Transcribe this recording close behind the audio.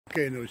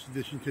Okay, newest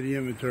addition to the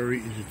inventory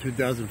is a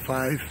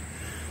 2005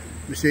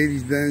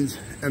 Mercedes-Benz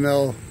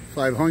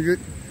ML500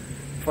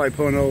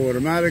 5.0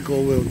 automatic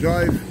all-wheel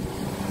drive,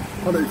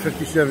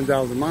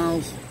 157,000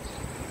 miles.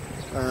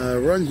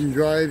 Runs and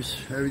drives,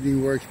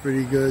 everything works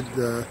pretty good.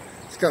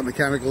 It's got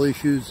mechanical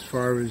issues as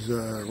far as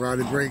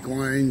rotted brake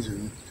lines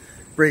and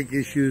brake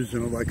issues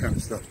and all that kind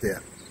of stuff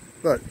there.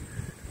 But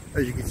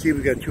as you can see,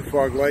 we got two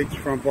fog lights.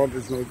 Front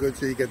bumper's no good,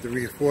 so you got the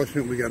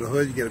reinforcement. We got a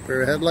hood, you got a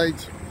pair of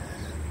headlights.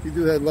 You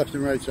do have left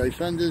and right side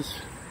fenders.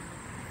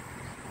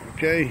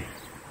 Okay.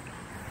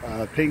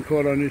 Paint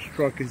code on this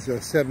truck is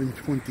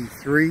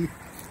 723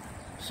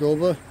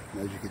 silver,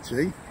 as you can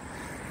see.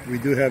 We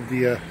do have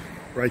the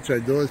right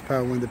side doors,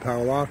 power window,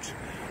 power locks.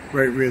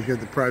 Right rear's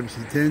got the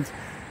privacy tint.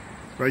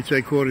 Right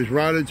side quarter is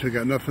rotted, so we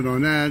got nothing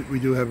on that.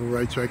 We do have a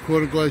right side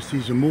quarter glass.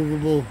 These are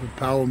movable,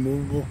 power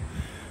movable.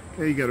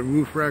 Okay, you got a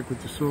roof rack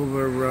with the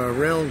silver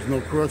rails,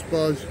 no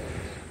crossbars.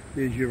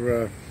 Here's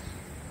your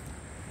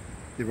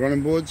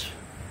running boards.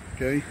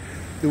 Okay,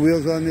 the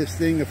wheels on this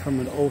thing are from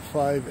an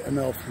 05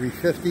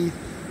 ML350.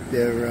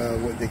 They're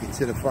what they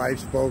consider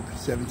 5-spoke,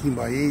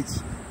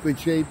 17x8s, good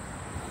shape.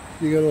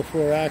 You got all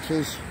 4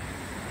 axles,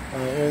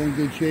 all in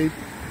good shape.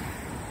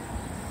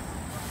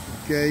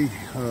 Okay,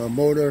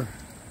 motor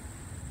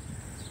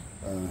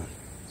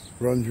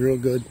runs real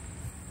good.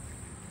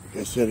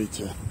 Like I said, it's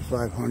a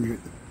 500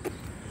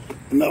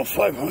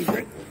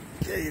 ML500.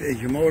 Okay, there's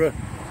your motor.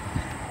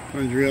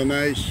 Runs real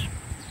nice.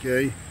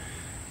 Okay.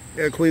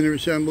 Air cleaner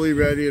assembly,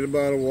 radiator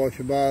bottle,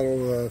 washer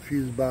bottle,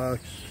 fuse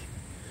box,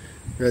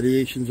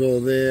 radiation's all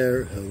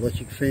there,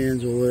 electric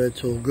fans, all of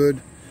that's all good.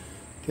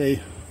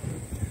 Okay,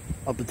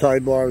 upper tie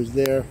bar is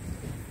there.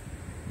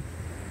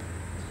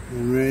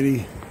 And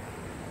ready.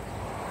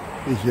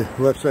 Here's your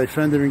left side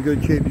fender in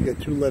good shape. You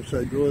got 2 left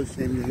side doors,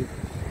 same thing,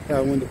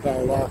 power window,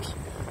 power locks.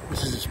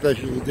 This is a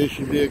special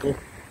edition vehicle.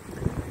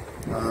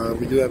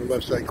 We do have a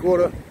left side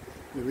quarter.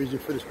 The reason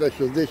for the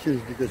special edition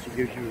is because it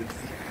gives you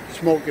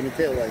smoke in the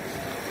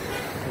taillights.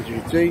 As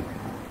you can see,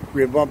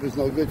 rear bumper's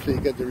no good, so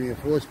you got the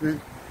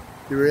reinforcement.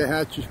 The rear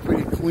hatch is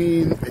pretty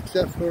clean,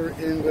 except for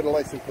in where the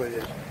license plate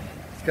is.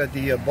 It's got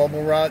the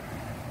bubble rot,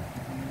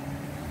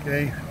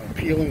 okay,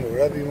 peeling, or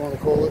whatever you want to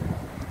call it.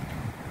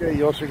 Okay,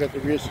 you also got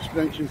the rear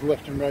suspensions,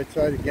 left and right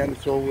side. Again,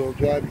 it's all-wheel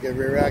drive. You got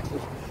rear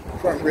axles,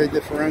 front and rear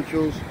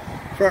differentials,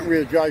 front and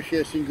rear drive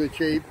shaft in good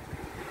shape.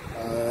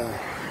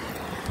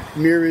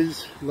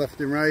 Mirrors,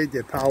 left and right,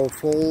 they're power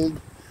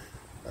fold.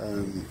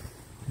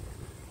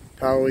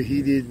 Power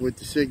heated with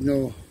the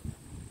signal,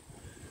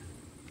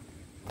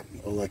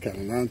 all that kind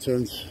of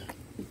nonsense.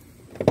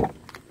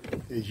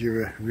 Here's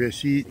your rear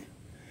seat,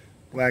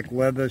 black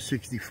leather,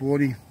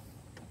 60/40.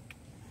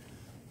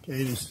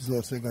 Okay, this has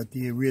also got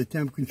the rear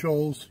temp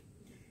controls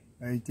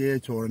right there.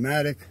 It's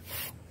automatic.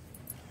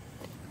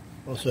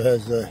 Also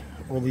has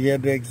all the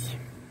airbags.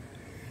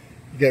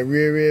 You got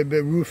rear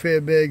airbag, roof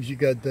airbags. You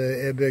got the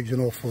airbags in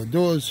all 4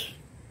 doors.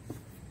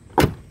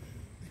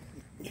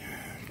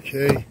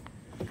 Okay.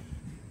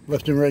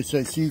 Left and right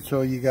side seats,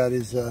 all you got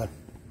is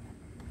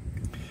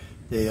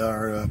they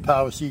are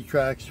power seat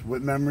tracks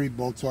with memory,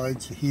 both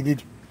sides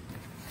heated.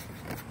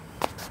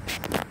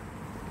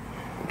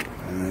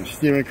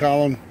 Steering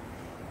column,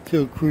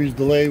 tilt cruise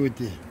delay with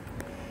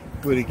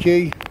the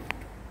key.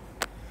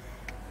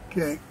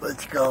 Okay,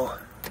 let's go.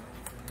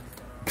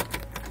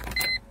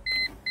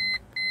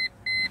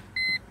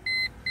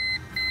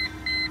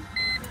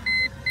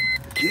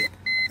 Okay,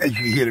 as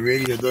you can hear, the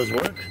radio does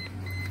work.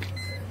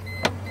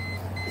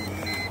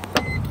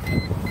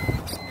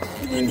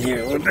 In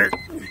here a little bit.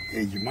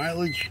 Here's your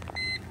mileage.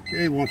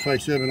 Okay,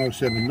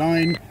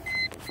 157079.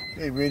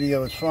 Okay,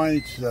 radio is fine.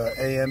 It's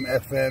AM,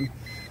 FM.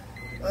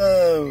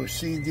 Oh,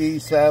 CD,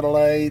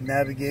 satellite,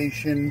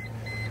 navigation.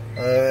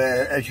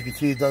 As you can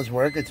see, it does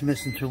work. It's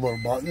missing 2 little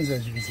buttons,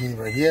 as you can see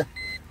right here.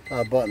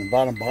 Top button and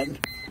bottom button.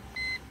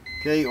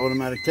 Okay,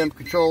 automatic temp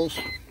controls.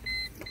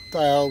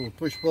 Dial with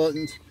push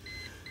buttons.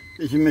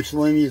 There's your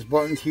miscellaneous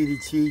buttons,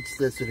 heated seats.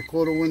 That's the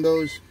quarter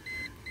windows.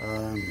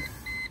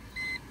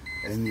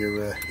 And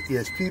your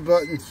ESP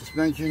button,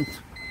 suspension.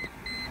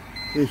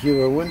 Here's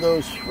your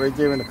windows right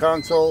there in the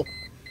console.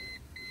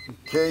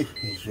 Okay,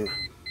 here's your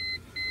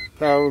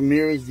power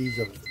mirrors. These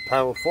are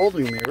power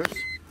folding mirrors.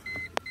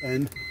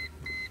 And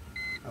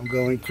I'm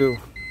going to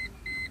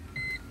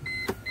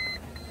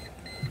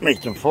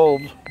make them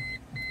fold.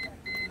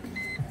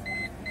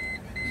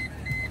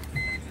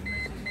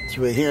 It's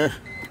right here.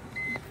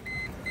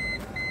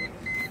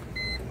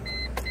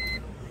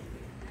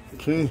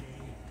 Okay.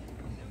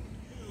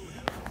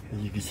 As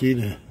you can see,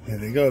 there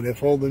they go, they're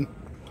folding.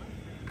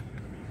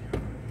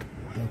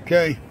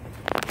 Okay.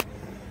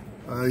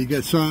 You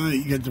got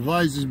the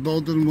visors,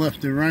 both of them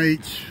left and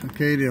right.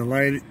 Okay, they're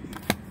lighted.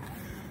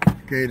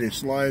 Okay, they're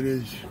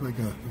sliders, like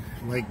a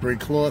light gray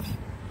cloth.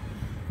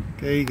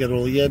 Okay, you got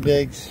all the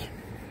airbags.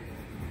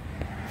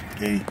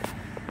 Okay,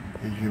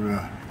 here's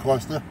your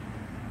cluster,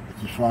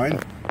 which is fine.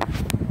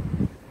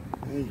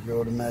 Here's your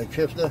automatic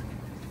shifter.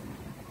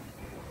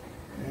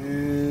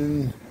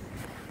 And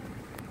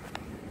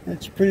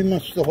that's pretty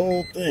much the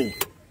whole thing.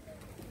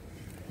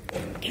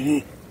 Okay.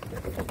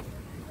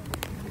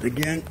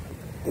 Again.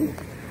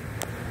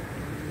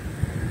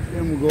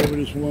 And we'll go over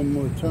this one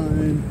more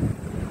time.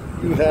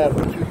 You have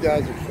a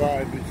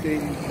 2005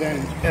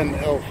 Mercedes-Benz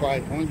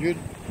ML500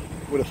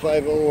 with a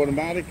 5.0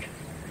 automatic,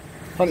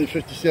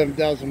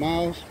 157,000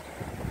 miles.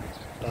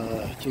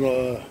 It's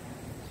an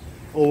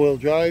all-wheel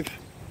drive.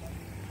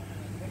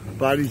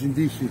 Body's in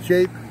decent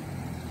shape.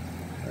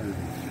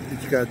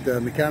 It's got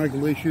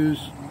mechanical issues.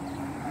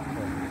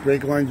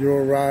 Brake lines are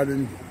all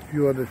rotted, a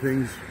few other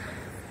things.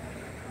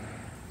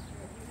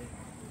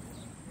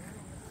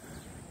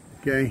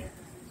 Okay.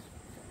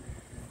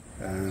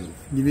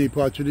 You need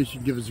parts for this, you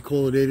can give us a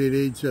call at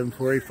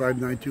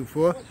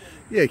 888-748-5924.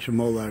 Yeah, extra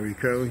Mo Larry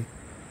Curly.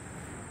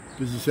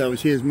 Business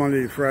hours here is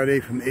Monday to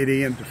Friday from 8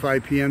 a.m. to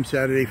 5 p.m.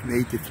 Saturday from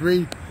 8 to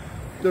 3.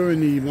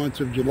 During the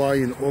months of July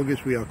and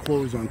August, we are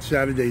closed on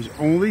Saturdays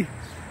only.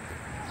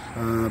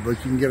 But you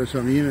can get us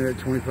on the internet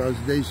 24 hours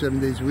a day, 7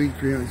 days a week,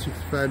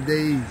 365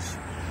 days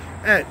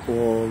at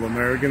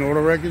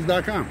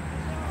allamericanautorecords.com.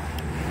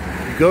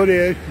 Go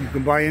there, you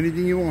can buy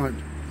anything you want.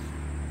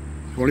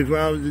 24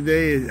 hours a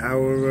day,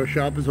 our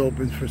shop is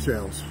open for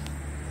sales.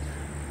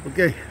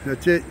 Okay,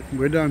 that's it.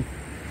 We're done.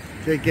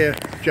 Take care.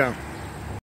 Ciao.